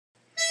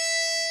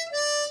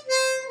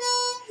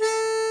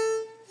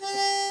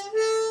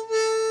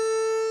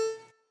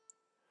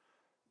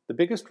The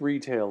biggest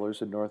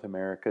retailers in North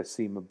America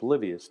seem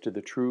oblivious to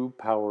the true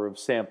power of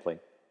sampling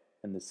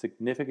and the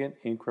significant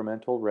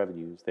incremental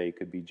revenues they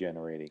could be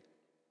generating.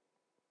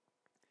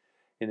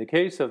 In the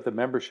case of the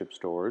membership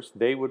stores,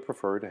 they would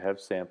prefer to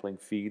have sampling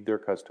feed their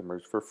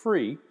customers for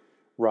free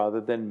rather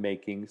than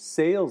making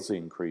sales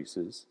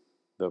increases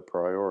the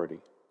priority.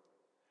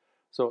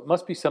 So it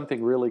must be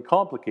something really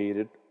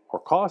complicated or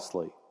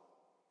costly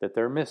that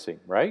they're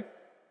missing, right?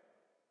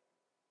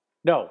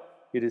 No,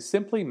 it is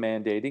simply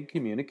mandating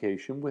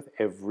communication with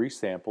every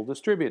sample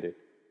distributed.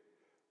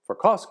 For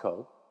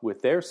Costco,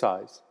 with their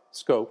size,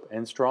 scope,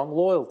 and strong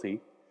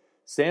loyalty,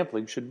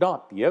 sampling should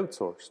not be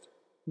outsourced.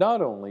 Not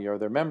only are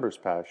their members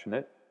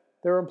passionate,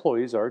 their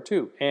employees are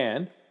too,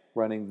 and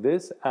running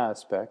this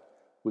aspect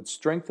would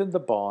strengthen the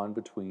bond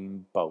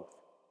between both.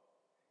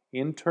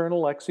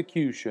 Internal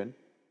execution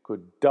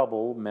could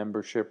double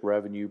membership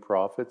revenue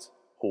profits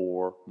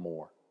or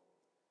more.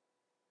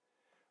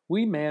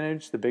 We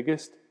manage the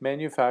biggest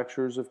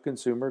manufacturers of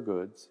consumer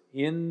goods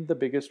in the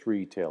biggest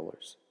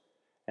retailers,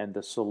 and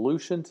the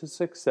solution to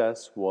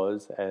success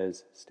was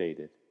as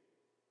stated: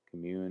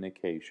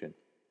 communication.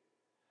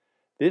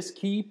 This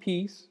key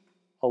piece,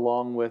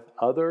 along with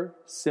other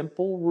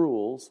simple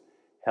rules,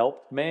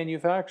 helped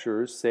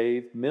manufacturers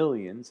save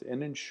millions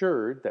and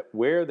ensured that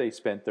where they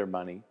spent their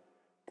money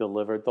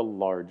delivered the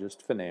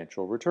largest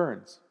financial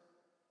returns.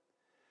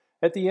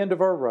 At the end of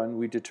our run,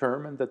 we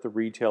determined that the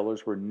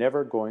retailers were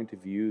never going to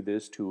view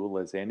this tool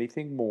as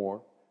anything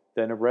more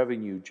than a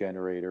revenue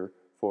generator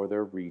for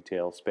their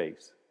retail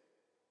space.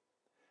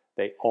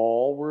 They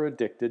all were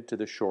addicted to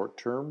the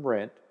short-term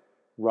rent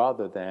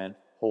rather than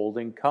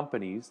holding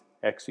companies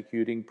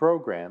executing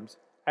programs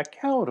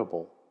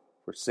accountable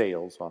for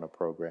sales on a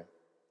program.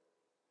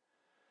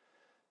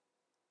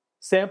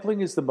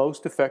 Sampling is the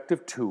most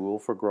effective tool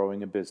for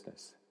growing a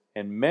business,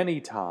 and many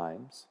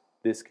times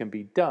this can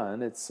be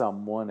done at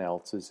someone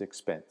else's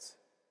expense.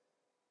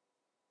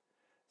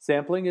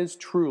 Sampling is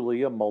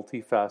truly a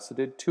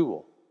multifaceted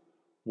tool,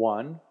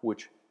 one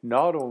which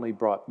not only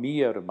brought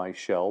me out of my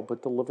shell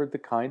but delivered the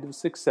kind of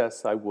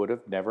success I would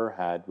have never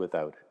had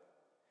without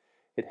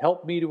it. It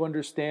helped me to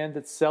understand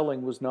that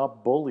selling was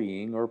not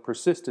bullying or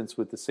persistence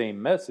with the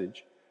same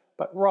message,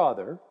 but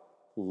rather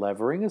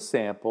levering a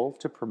sample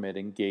to permit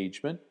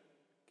engagement,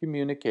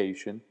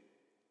 communication,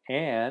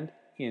 and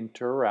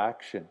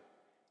interaction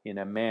in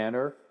a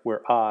manner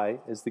where I,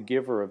 as the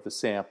giver of the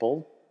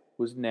sample,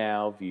 was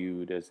now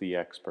viewed as the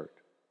expert.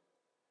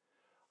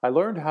 I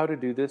learned how to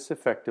do this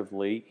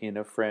effectively in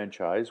a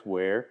franchise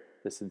where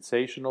the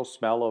sensational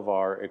smell of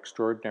our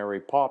extraordinary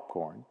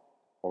popcorn,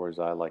 or as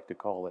I like to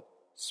call it,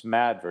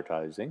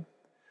 smadvertising,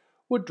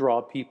 would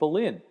draw people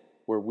in,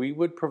 where we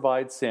would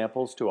provide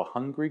samples to a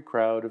hungry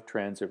crowd of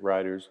transit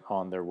riders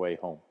on their way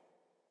home.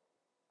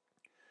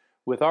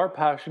 With our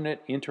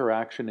passionate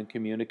interaction and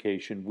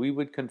communication, we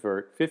would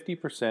convert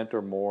 50%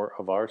 or more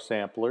of our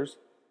samplers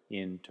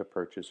into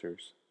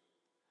purchasers.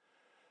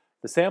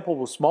 The sample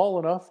was small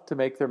enough to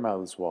make their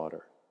mouths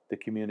water. The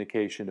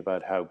communication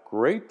about how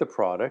great the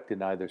product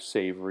in either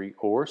savory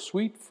or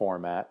sweet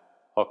format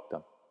hooked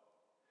them.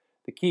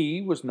 The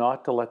key was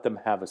not to let them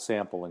have a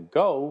sample and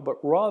go, but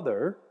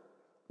rather,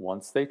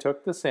 once they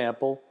took the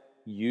sample,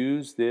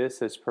 use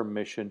this as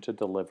permission to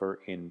deliver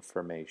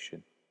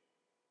information.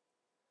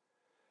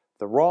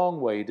 The wrong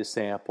way to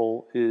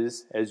sample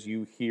is, as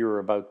you hear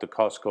about the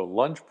Costco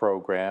lunch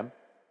program,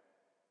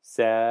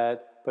 sad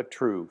but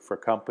true for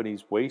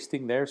companies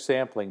wasting their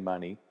sampling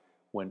money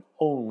when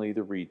only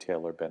the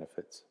retailer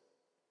benefits.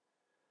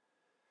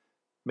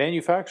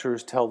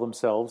 Manufacturers tell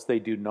themselves they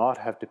do not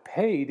have to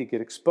pay to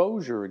get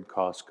exposure in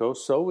Costco,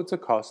 so it's a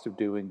cost of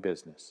doing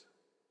business.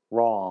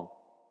 Wrong.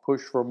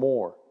 Push for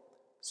more,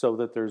 so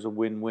that there's a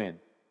win-win.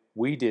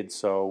 We did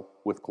so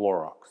with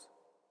Clorox.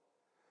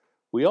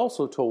 We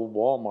also told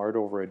Walmart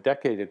over a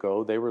decade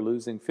ago they were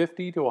losing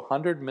 $50 to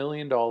 $100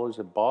 million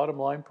in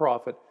bottom-line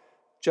profit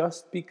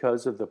just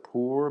because of the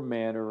poor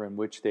manner in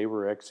which they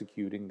were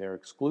executing their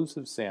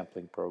exclusive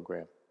sampling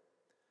program.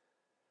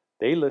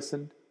 They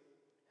listened,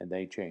 and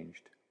they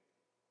changed.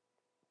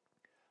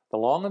 The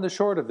long and the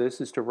short of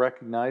this is to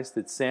recognize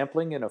that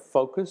sampling in a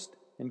focused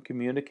and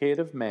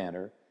communicative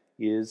manner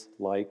is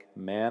like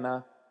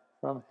manna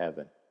from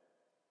heaven.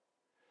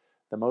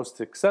 The most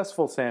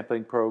successful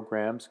sampling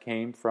programs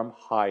came from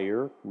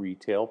higher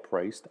retail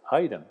priced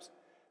items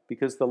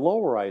because the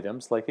lower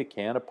items, like a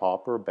can of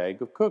pop or a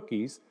bag of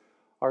cookies,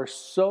 are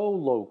so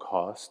low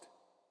cost,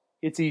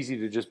 it's easy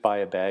to just buy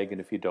a bag and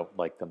if you don't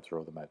like them,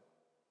 throw them out.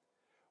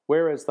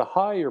 Whereas the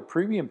higher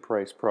premium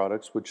price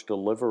products which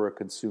deliver a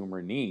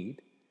consumer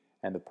need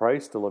and the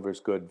price delivers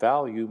good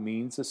value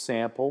means a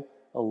sample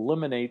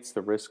eliminates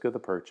the risk of the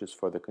purchase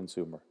for the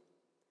consumer.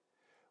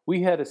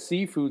 We had a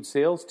seafood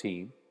sales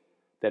team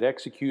that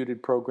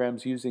executed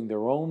programs using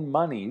their own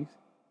money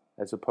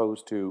as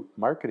opposed to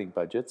marketing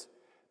budgets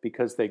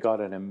because they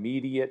got an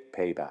immediate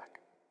payback.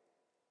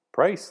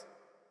 Price,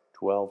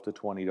 $12 to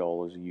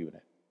 $20 a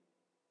unit.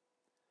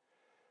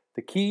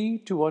 The key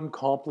to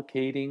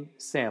uncomplicating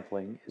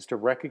sampling is to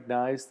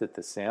recognize that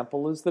the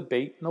sample is the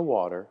bait in the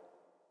water,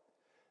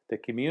 The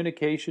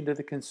communication to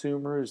the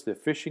consumer is the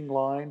fishing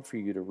line for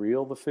you to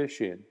reel the fish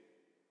in,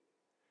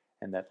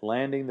 and that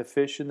landing the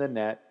fish in the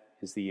net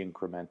is the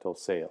incremental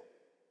sale.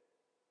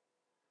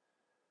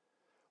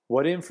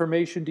 What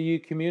information do you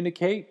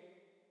communicate?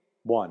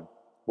 1.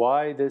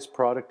 Why this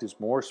product is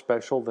more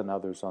special than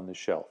others on the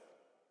shelf.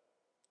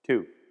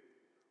 2.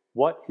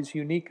 What is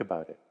unique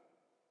about it?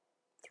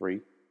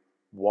 3.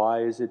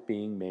 Why is it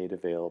being made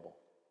available?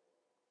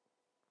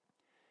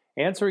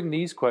 Answering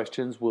these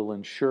questions will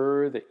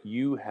ensure that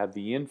you have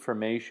the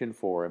information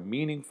for a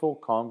meaningful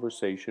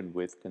conversation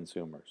with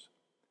consumers.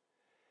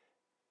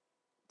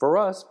 For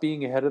us,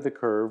 being ahead of the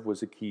curve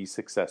was a key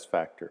success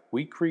factor.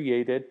 We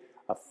created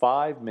a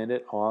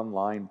 5-minute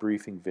online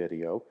briefing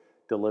video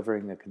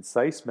delivering a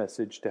concise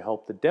message to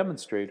help the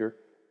demonstrator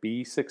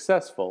be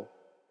successful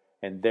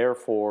and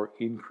therefore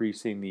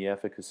increasing the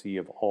efficacy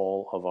of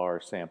all of our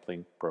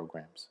sampling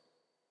programs.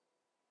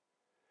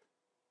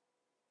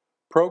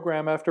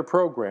 Program after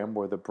program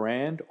where the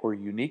brand or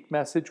unique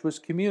message was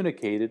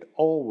communicated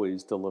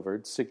always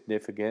delivered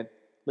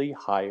significantly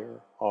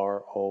higher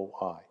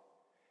ROI,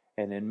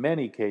 and in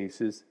many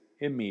cases,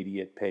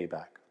 immediate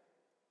payback.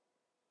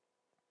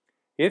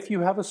 If you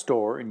have a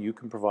store and you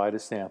can provide a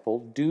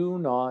sample, do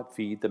not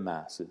feed the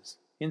masses.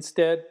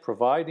 Instead,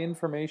 provide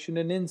information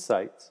and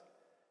insights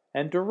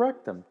and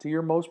direct them to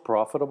your most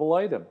profitable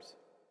items.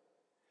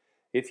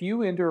 If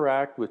you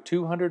interact with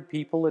 200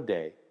 people a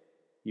day,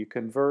 you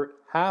convert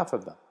half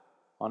of them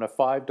on a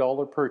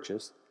 $5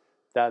 purchase,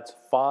 that's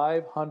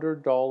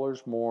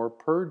 $500 more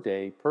per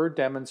day per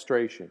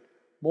demonstration,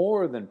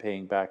 more than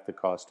paying back the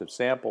cost of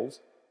samples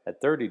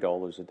at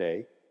 $30 a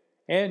day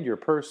and your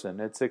person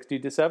at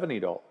 $60 to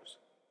 $70.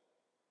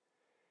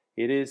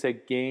 It is a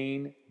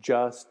gain,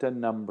 just a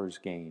numbers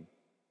game,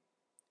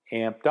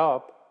 amped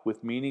up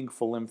with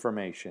meaningful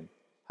information.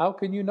 How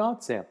can you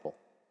not sample?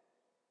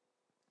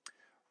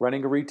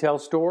 Running a retail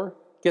store?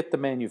 Get the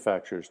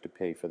manufacturers to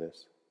pay for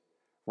this.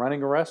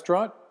 Running a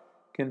restaurant?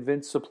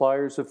 Convince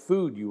suppliers of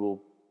food you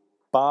will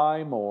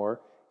buy more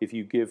if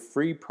you give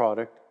free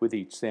product with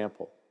each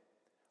sample.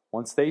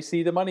 Once they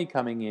see the money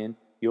coming in,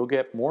 you'll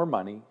get more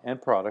money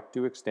and product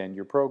to extend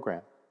your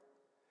program.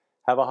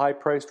 Have a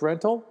high-priced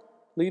rental?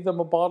 Leave them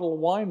a bottle of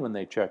wine when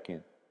they check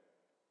in.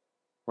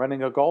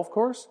 Running a golf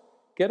course?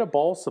 Get a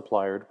ball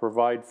supplier to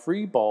provide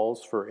free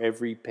balls for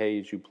every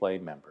pay-as-you-play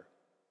member.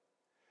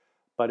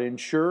 But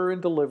ensure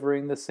in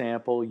delivering the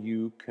sample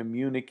you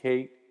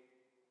communicate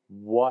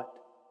what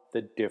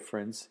the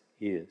difference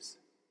is.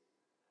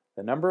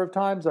 The number of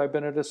times I've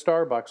been at a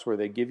Starbucks where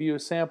they give you a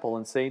sample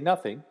and say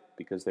nothing,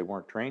 because they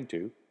weren't trained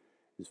to,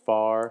 is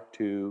far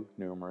too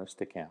numerous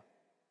to count.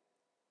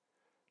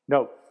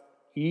 Note,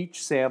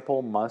 each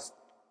sample must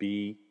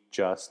be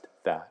just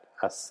that,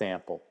 a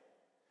sample.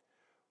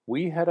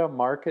 We had a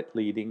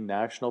market-leading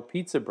national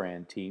pizza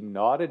brand team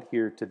not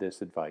adhere to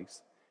this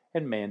advice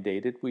and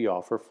mandated we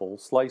offer full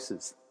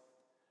slices.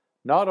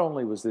 Not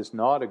only was this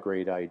not a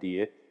great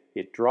idea,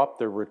 it dropped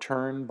the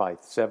return by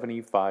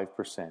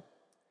 75%.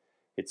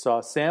 It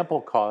saw sample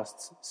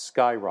costs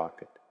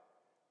skyrocket.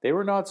 They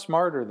were not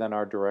smarter than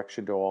our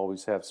direction to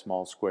always have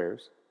small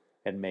squares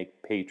and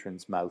make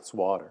patrons' mouths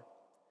water.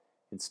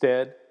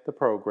 Instead, the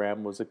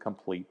program was a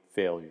complete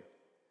failure.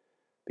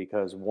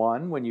 Because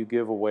 1, when you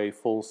give away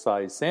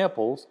full-size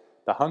samples,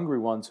 the hungry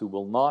ones who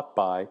will not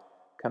buy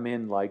come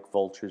in like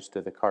vultures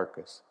to the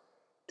carcass.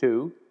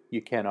 2,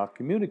 you cannot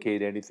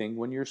communicate anything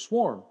when you're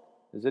sworn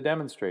as a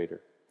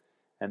demonstrator.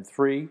 And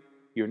 3,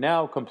 you're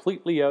now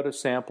completely out of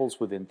samples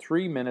within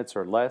 3 minutes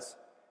or less,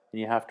 and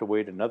you have to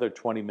wait another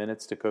 20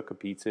 minutes to cook a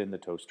pizza in the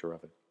toaster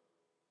oven.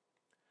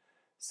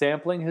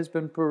 Sampling has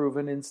been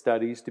proven in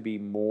studies to be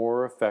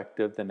more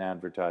effective than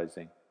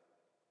advertising,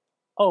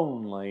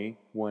 only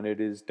when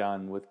it is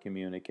done with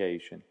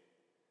communication.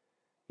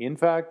 In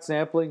fact,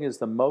 sampling is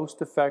the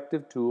most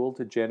effective tool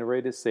to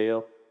generate a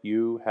sale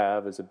you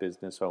have as a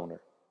business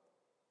owner.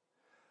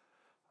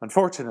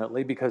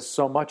 Unfortunately, because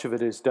so much of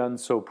it is done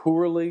so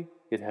poorly,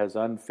 it has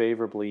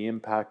unfavorably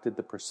impacted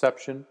the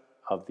perception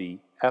of the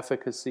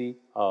efficacy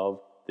of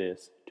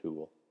this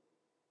tool.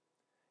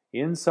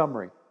 In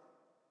summary,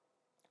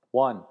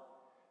 1.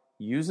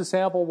 Use a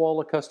sample while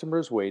a customer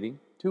is waiting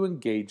to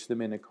engage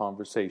them in a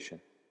conversation.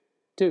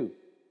 2.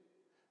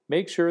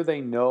 Make sure they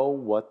know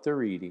what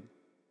they're eating,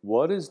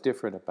 what is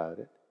different about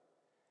it,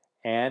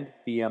 and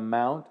the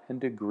amount and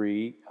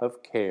degree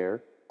of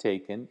care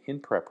taken in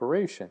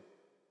preparation.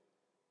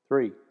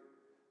 3.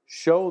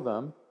 Show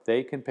them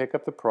they can pick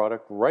up the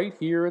product right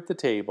here at the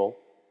table,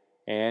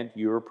 and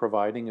you're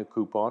providing a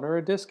coupon or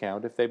a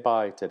discount if they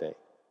buy today.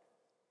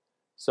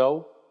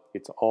 So,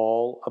 it's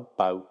all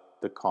about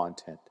the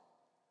content.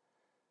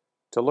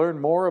 To learn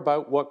more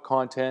about what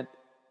content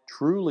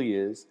truly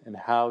is and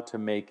how to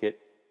make it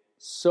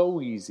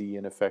so easy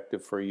and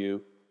effective for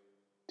you,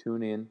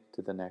 tune in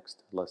to the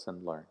next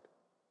lesson learned.